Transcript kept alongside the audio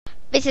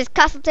This is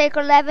Castle Taker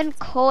 11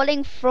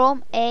 calling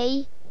from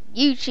a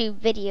YouTube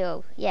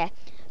video. Yeah.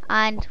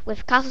 And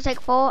with Castle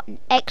Taker 4 and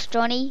X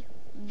Johnny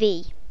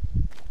V.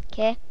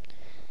 Okay.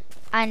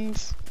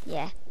 And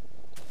yeah.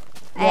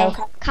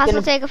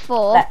 Castle Taker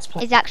 4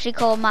 is actually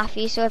called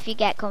Matthew, so if you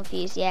get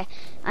confused, yeah.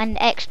 And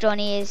X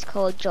Johnny is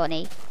called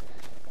Johnny.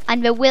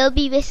 And there will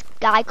be this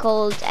guy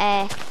called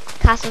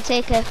Castle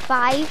Taker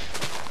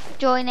 5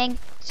 joining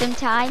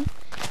sometime.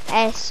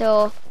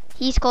 So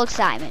he's called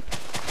Simon.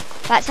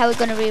 That's how we're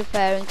going to be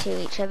referring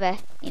to each other,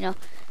 you know.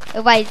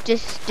 Otherwise it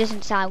just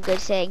doesn't sound good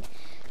saying,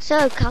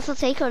 so Castle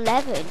Taker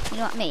 11, you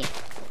know what I mean?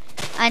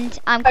 And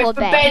I'm called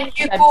Ben. Ben,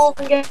 you go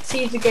and get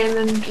seeds again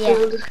and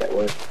we'll just get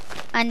wood.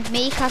 And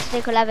me, Castle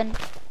Taker 11,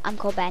 I'm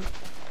called Ben.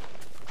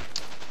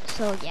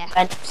 So yeah.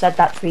 Ben said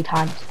that 3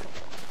 times.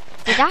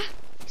 Did I?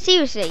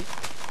 Seriously?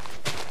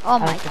 Oh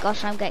my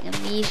gosh, I'm getting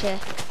amnesia,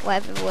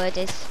 whatever the word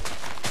is.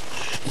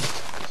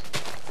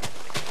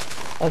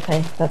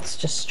 Okay, that's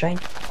just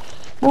strange.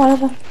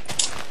 Whatever.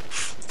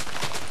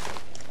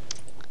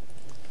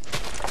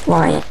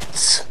 Right,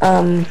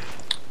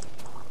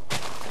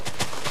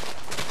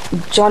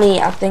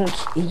 Johnny, I think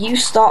you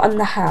start in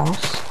the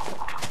house.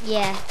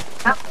 Yeah.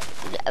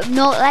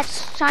 No,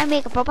 let's try and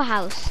make a proper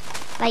house.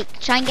 Like,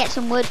 try and get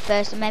some wood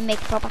first and then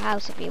make a proper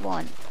house if you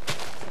want.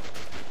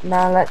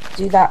 Now let's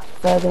do that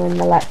further in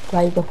the Let's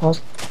Play,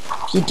 because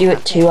if you do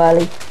it too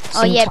early...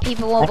 Oh yeah,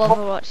 people won't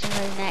bother watching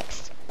the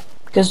next.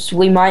 Because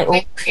we might...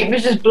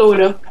 Creepers just blow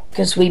it up.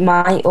 Because we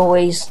might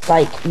always,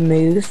 like,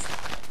 move.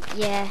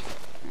 Yeah,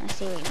 I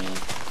see what you mean.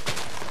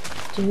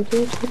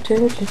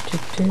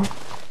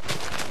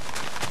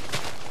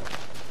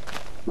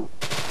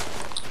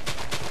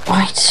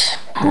 Right.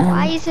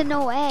 Why is there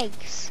no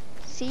eggs?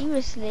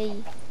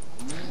 Seriously.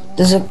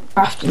 There's a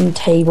crafting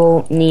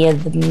table near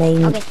the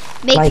main... Okay,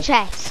 make a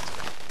chest.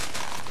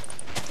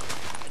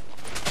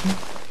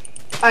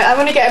 Right, I'm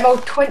gonna get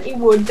about 20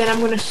 wood, then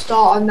I'm gonna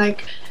start on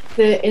like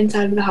the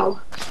inside of the house.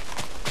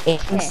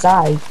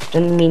 Inside?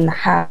 Doesn't mean the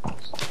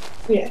house.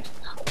 Yeah.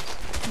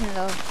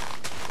 Hello.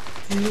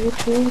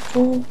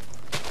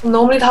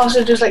 Normally the house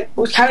is just like,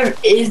 what kind of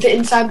is the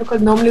inside,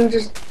 because normally we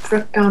just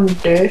brick down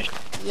dirt.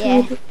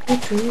 Yeah.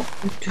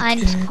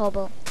 And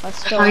cobble. Or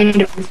stone.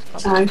 Kind of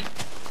inside.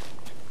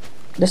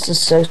 This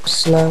is so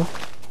slow.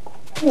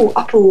 Oh,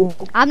 apple.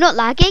 I'm not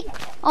lagging.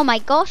 Oh my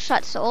gosh,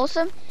 that's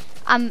awesome.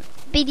 I'm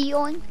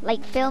videoing,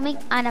 like filming,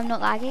 and I'm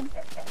not lagging.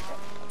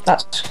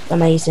 That's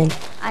amazing.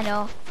 I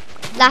know.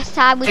 Last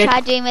time we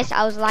tried doing this,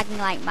 I was lagging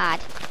like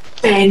mad.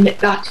 Ben,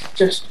 that's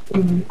just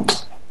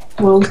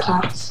world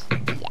class.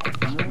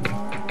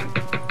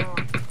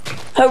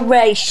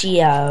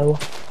 Horatio.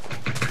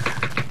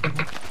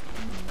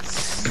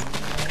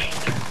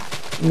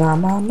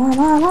 Mama.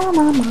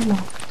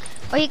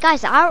 Oh, you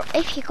guys,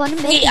 if you're gonna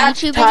make a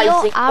YouTube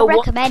video, I'll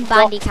recommend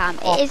Bandicam.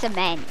 It is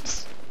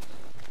immense.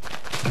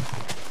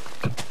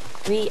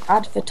 Free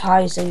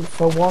advertising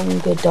for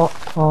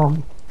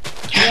Wonga.com.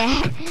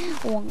 Yeah.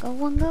 Wonga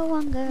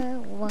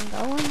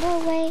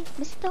way,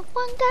 Mr.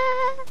 Wonga.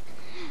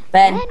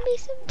 Ben. Lend me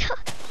some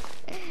time.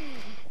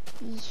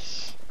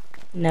 Yeesh.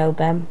 No,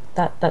 Ben.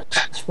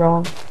 That's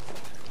wrong. Guys,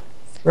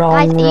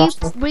 Wrong. are you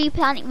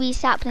replanting these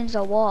saplings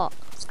or what?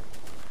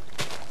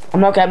 I'm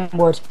not getting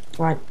wood.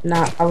 Right,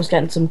 now I was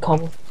getting some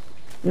cobble.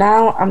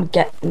 Now I'm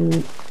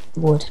getting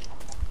wood.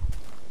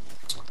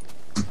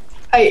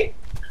 Hey.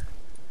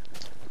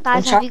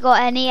 Guys, have you got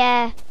any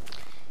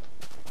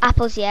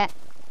apples yet?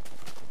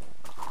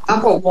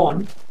 I've got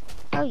 1.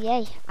 Oh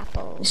yay,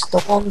 apples.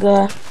 Mr.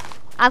 Wonga.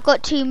 I've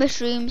got 2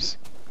 mushrooms.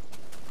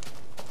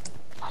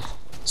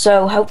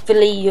 So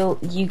hopefully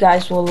you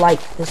guys will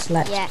like this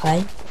Let's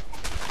Play.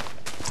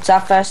 It's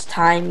our first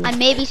time. And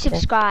maybe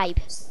subscribe.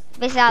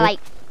 This is our like,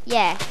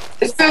 yeah.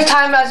 It's first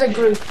time as a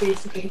group,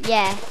 basically.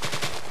 Yeah.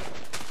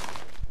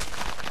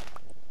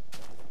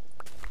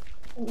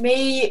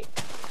 Me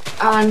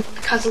and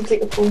Castle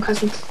Taker 4 and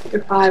Castle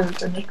Taker 5 have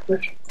done it.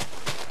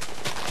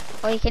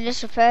 Or you can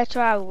just refer to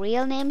our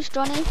real names,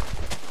 Johnny.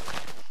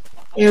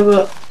 Yeah,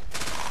 but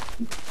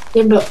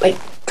like,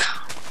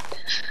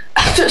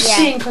 I'm just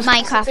seeing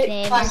Minecraft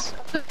names.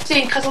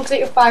 Seeing Castle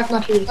Taker 5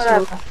 not here,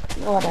 so.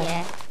 Whatever.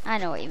 Yeah, I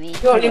know what you mean.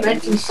 You only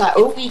mentioned that.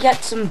 If we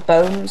get some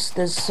bones,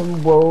 there's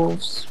some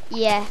wolves.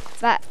 Yeah,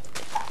 but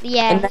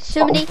yeah,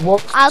 somebody.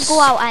 I'll go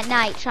out at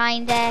night, try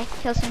and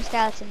kill some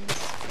skeletons.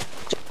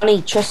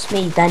 Johnny, trust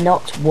me, they're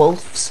not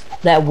wolves.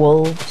 They're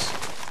wolves.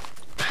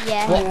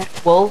 Yeah.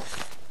 Wolf.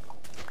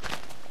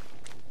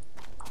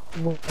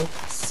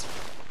 Wolves.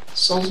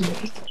 Sounds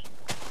me.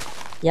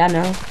 Yeah,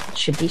 no,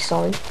 should be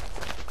sorry.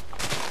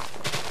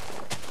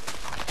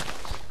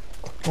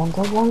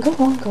 Wonga.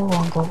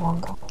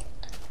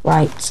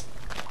 Right.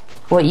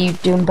 What are you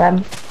doing,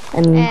 Ben?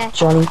 And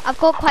Johnny? I've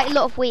got quite a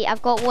lot of wheat.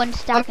 I've got 1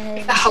 stack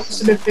and the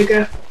house a bit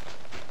bigger.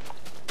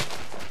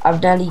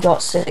 I've nearly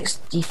got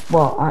 60.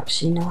 Well,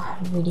 actually, no, I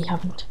really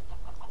haven't.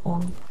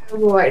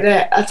 Right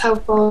there. That's how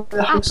far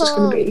the house is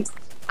going to be.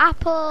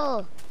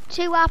 Apple.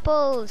 2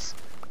 apples.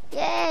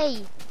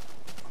 Yay.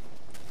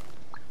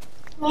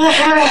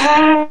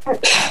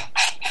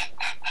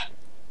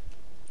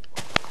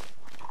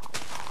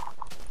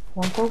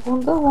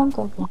 One.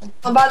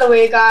 And by the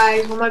way,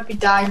 guys, we might be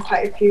dying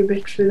quite a few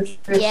bits for the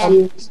first Yeah.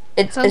 series.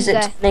 Is it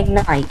Hunger. turning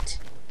night?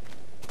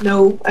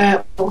 No,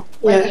 yeah, Well,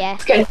 yeah.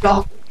 it's getting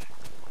dark.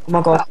 Oh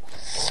my god.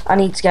 I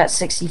need to get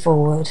 60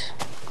 forward.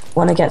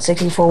 When I get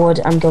 60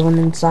 forward, I'm going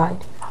inside.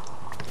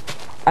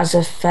 As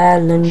a fair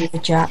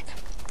lumberjack.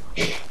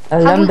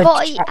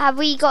 Have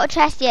we got a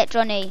chest yet,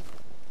 Johnny?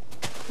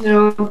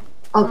 No,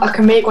 I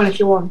can make one if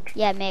you want.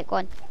 Yeah, make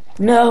one.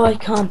 No, I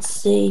can't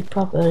see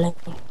properly.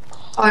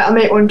 Alright, I'll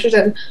make one too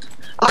then.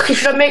 Okay,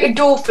 should I make a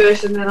door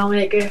first and then I'll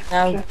make it?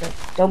 No,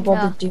 don't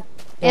bother No. doing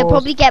It'll doors.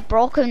 probably get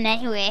broken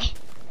anyway.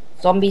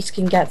 Zombies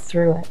can get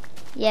through it.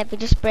 Yeah, but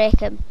just break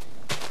them.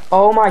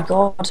 Oh my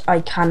god,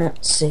 I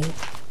cannot see.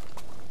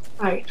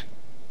 Right.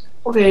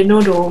 Okay,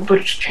 no door, but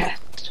it's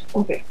chest.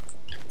 Okay.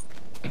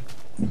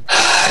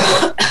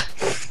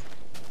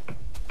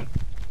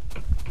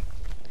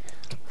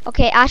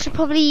 Okay, I should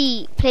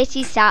probably place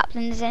these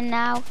saplings in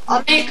now.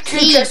 I'll make two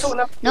Seeds, chests. Open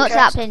up not two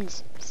chests.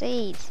 saplings.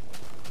 Seeds.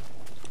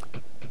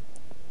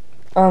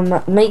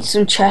 Make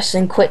some chests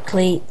in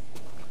quickly,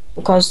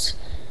 because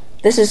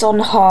this is on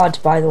hard,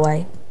 by the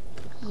way.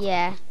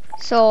 Yeah.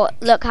 So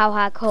look how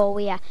hardcore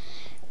we are.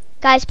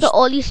 Guys, put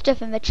all your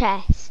stuff in the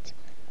chest.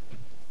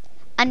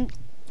 And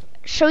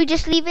shall we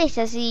just leave this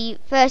as the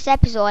first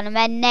episode, and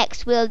then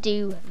next we'll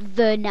do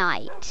the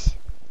night?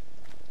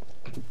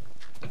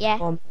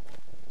 Yeah.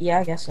 Yeah,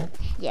 I guess so.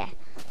 Yeah.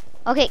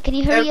 Okay, can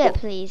you hurry Yeah, up,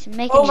 please?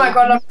 Make Oh a my new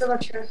god, one. I've done a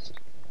chest.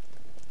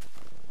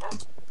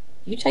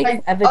 You take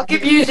Like, forever. I'll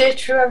give you it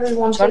to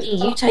everyone. Johnny,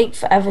 you take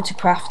forever to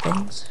craft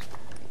things.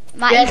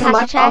 Matt, Yeah, you have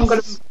my a fault, I'm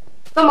gonna- chest.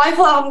 Not my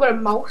fault, I haven't got a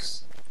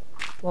mouse.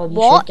 Well, you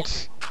should get.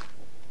 What?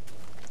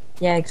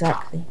 Yeah,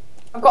 exactly.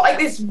 I've got like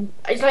this.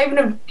 It's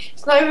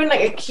not even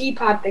like a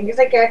keypad thing. It's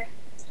like a.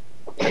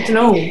 I don't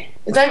know.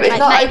 It's not. It's Like,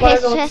 not Matt, like one of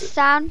place the those. chest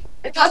down.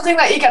 It's not a thing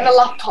that you get on a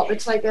laptop.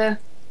 It's like a.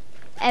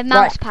 A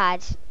mouse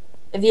pad.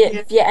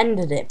 If you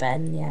ended it,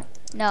 Ben, yeah.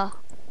 No.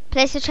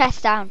 Place the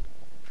chest down.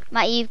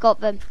 Matt, you've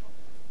got them.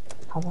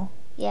 Have I?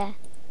 Yeah.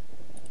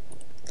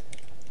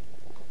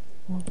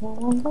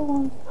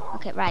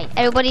 Okay, right.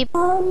 Everybody.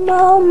 Oh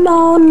no.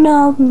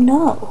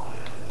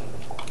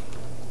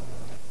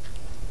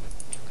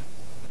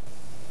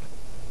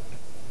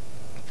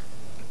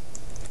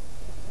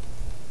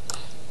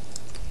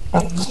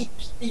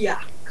 The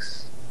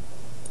axe.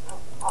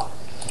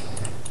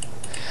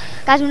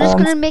 Guys, I'm just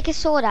Um, gonna make a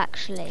sword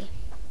actually.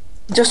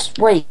 Just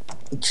wait.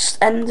 Just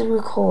end the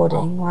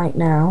recording right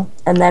now,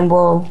 and then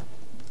we'll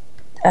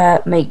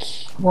make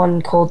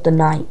one called the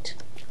night.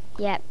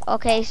 Yep.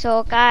 Okay,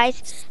 so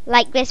guys,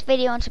 like this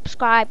video and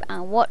subscribe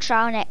and watch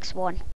our next one.